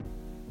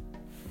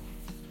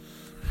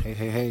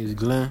Hey, it's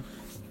Glenn.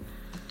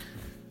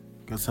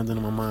 Got something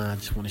on my mind I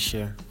just want to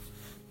share.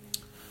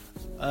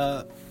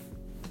 Uh,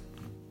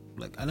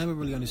 I never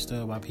really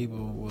understood why people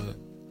would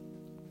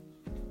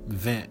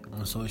vent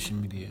on social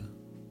media.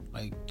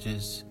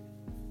 Just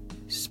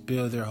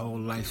spill their whole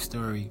life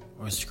story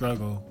or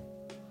struggle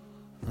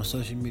on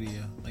social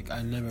media.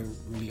 I never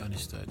really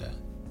understood that.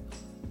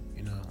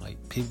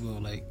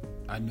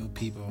 I knew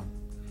people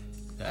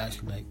that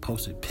actually,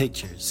 posted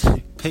pictures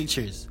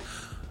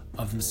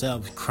of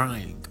themselves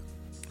crying,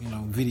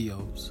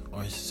 videos,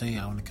 or saying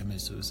I want to commit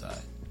suicide,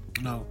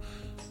 and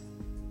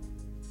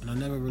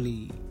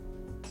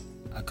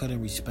I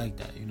couldn't respect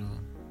that,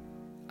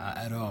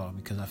 at all,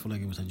 because I feel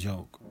like it was a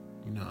joke.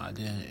 I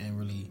didn't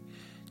really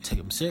take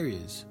them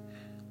serious,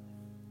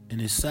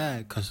 and it's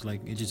sad because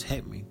it just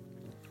hit me.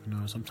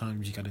 Sometimes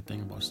you just gotta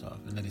think about stuff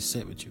and let it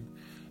sit with you.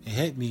 It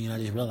hit me, and I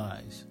just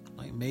realized,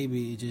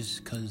 maybe it's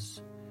just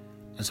because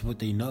that's what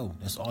they know.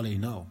 That's all they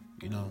know.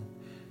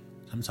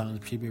 Sometimes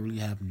people really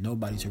have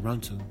nobody to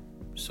run to,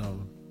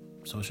 so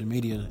social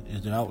media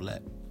is their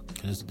outlet,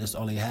 because that's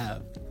all they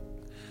have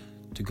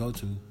to go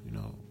to.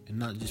 And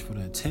not just for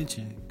the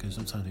attention, because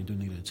sometimes they do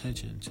need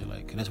attention. Cause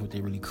that's what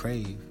they really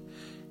crave,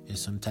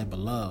 is some type of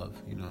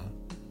love.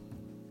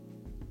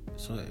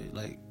 So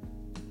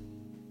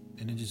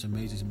and it just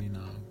amazes me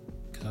now,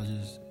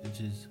 because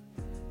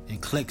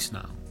it clicks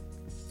now.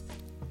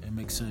 It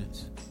makes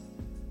sense.